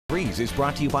Degrees is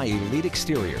brought to you by Elite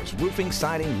Exteriors, roofing,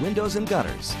 siding, windows, and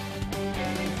gutters.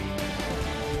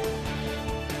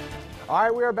 All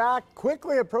right, we are back,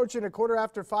 quickly approaching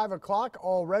 5:15 o'clock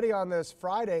already on this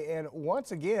Friday. And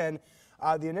once again,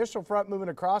 the initial front moving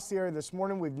across the area this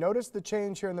morning. We've noticed the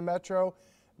change here in the metro,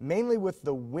 mainly with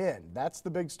the wind. That's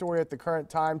the big story at the current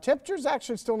time. Temperatures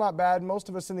actually still not bad. Most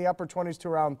of us in the upper 20s to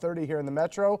around 30 here in the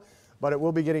metro, but it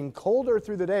will be getting colder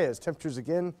through the day as temperatures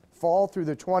again fall through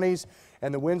the 20s,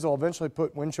 and the winds will eventually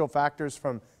put wind chill factors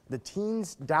from the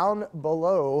teens down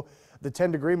below the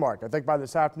 10-degree mark. I think by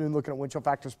this afternoon, looking at wind chill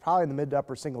factors probably in the mid to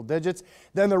upper single digits.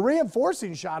 Then the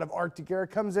reinforcing shot of Arctic air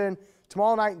comes in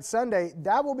tomorrow night and Sunday.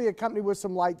 That will be accompanied with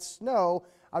some light snow.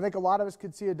 I think a lot of us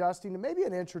could see a dusting to maybe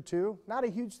an inch or two. Not a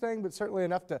huge thing, but certainly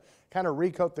enough to kind of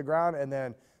recoat the ground. And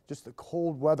then just the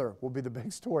cold weather will be the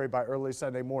big story by early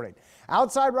Sunday morning.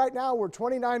 Outside right now, we're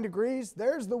 29 degrees.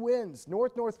 There's the winds.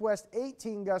 North-northwest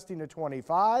 18 gusting to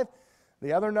 25.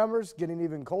 The other numbers getting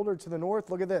even colder to the north.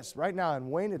 Look at this. Right now in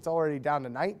Wayne, it's already down to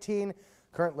 19.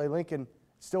 Currently Lincoln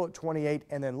still at 28.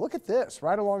 And then look at this.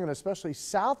 Right along and especially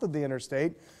south of the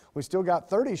interstate, we still got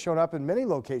 30 showing up in many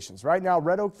locations. Right now,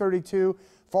 Red Oak 32,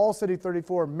 Falls City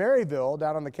 34, Maryville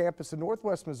down on the campus of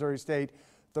Northwest Missouri State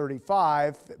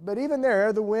 35. But even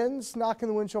there, the winds knocking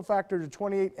the wind chill factor to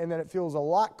 28, and then it feels a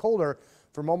lot colder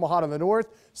from Omaha to the north.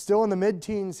 Still in the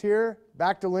mid-teens here,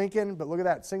 back to Lincoln, but look at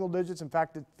that, single digits. In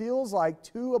fact, it feels like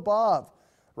 2 above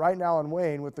right now in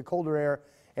Wayne with the colder air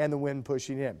and the wind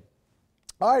pushing in.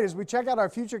 All right, as we check out our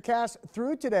futurecast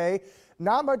through today,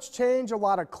 not much change, a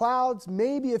lot of clouds,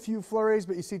 maybe a few flurries,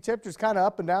 but you see temperatures kind of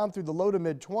up and down through the low to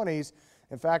mid-20s.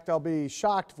 In fact, I'll be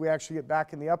shocked if we actually get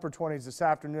back in the upper 20s this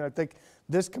afternoon. I think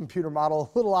this computer model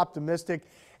a little optimistic,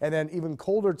 and then even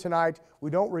colder tonight.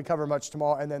 We don't recover much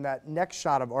tomorrow, and then that next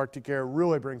shot of Arctic air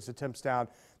really brings the temps down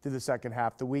through the second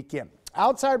half of the weekend.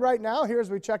 Outside right now, here as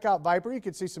we check out Viper, you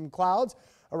can see some clouds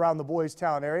around the Boys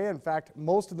Town area. In fact,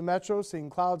 most of the metro seeing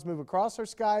clouds move across our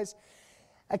skies.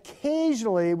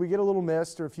 Occasionally, we get a little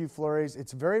mist or a few flurries.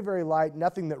 It's very, very light,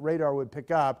 nothing that radar would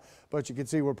pick up, but you can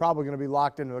see we're probably going to be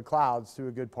locked into the clouds through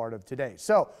a good part of today.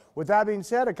 So with that being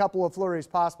said, a couple of flurries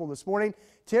possible this morning.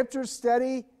 Temperatures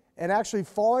steady and actually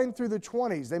falling through the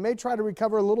 20s. They may try to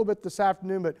recover a little bit this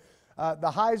afternoon, but the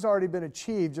high's already been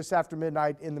achieved just after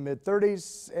midnight in the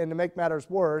mid-30s. And to make matters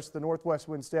worse, the northwest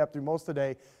winds stay up through most of the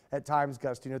day, at times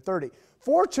gusting to 30.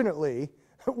 Fortunately,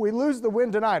 we lose the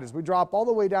wind tonight as we drop all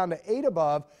the way down to 8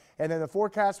 above, and then the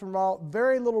forecast from all,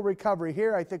 very little recovery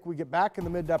here. I think we get back in the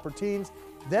mid to upper teens.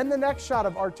 Then the next shot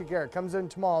of Arctic air comes in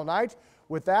tomorrow night.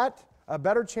 With that, a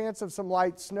better chance of some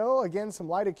light snow. Again, some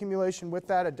light accumulation with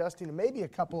that, a dusting of maybe a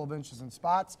couple of inches in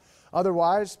spots.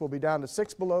 Otherwise, we'll be down to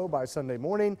 6 below by Sunday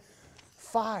morning,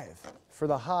 5 for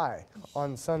the high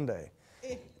on Sunday.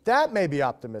 That may be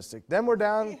optimistic. Then we're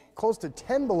down close to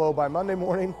 10 below by Monday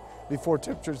morning before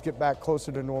temperatures get back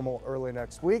closer to normal early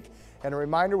next week. And a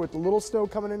reminder, with the little snow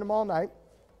coming in tomorrow night,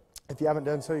 if you haven't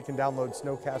done so, you can download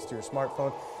Snowcast to your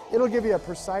smartphone. It'll give you a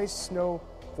precise snow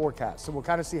forecast. So we'll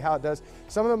kind of see how it does.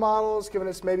 Some of the models giving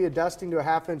us maybe a dusting to a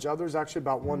 ½ inch, others actually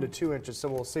about 1 to 2 inches. So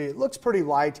we'll see. It looks pretty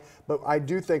light, but I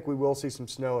do think we will see some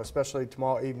snow, especially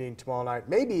tomorrow evening, tomorrow night,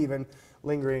 maybe even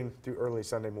lingering through early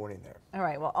Sunday morning there. All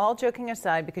right, well, all joking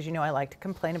aside, because you know I like to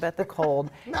complain about the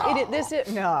cold. No.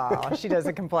 No, she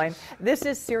doesn't complain. This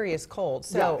is serious cold.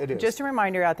 So yeah, it is. Just a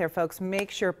reminder out there, folks,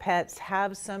 make sure pets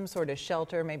have some sort of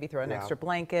shelter, maybe throw an extra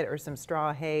blanket or some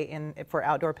straw hay in for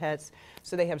outdoor pets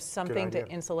so they have something to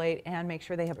insulate, and make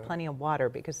sure they have plenty of water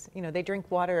because, you know, they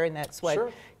drink water and that sweat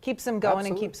keeps them going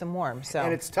and keeps them warm. So.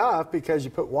 And it's tough because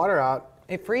you put water out,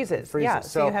 it freezes. Yeah,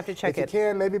 so you have to check it. If you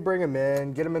can, maybe bring them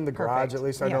in, get them in the garage. At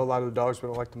least I know a lot of the dogs, we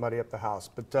don't like to muddy up the house.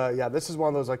 But yeah, this is one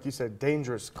of those, like you said,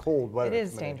 dangerous cold weather. It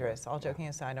is dangerous, all joking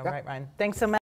aside. All right, Ryan. Thanks so much.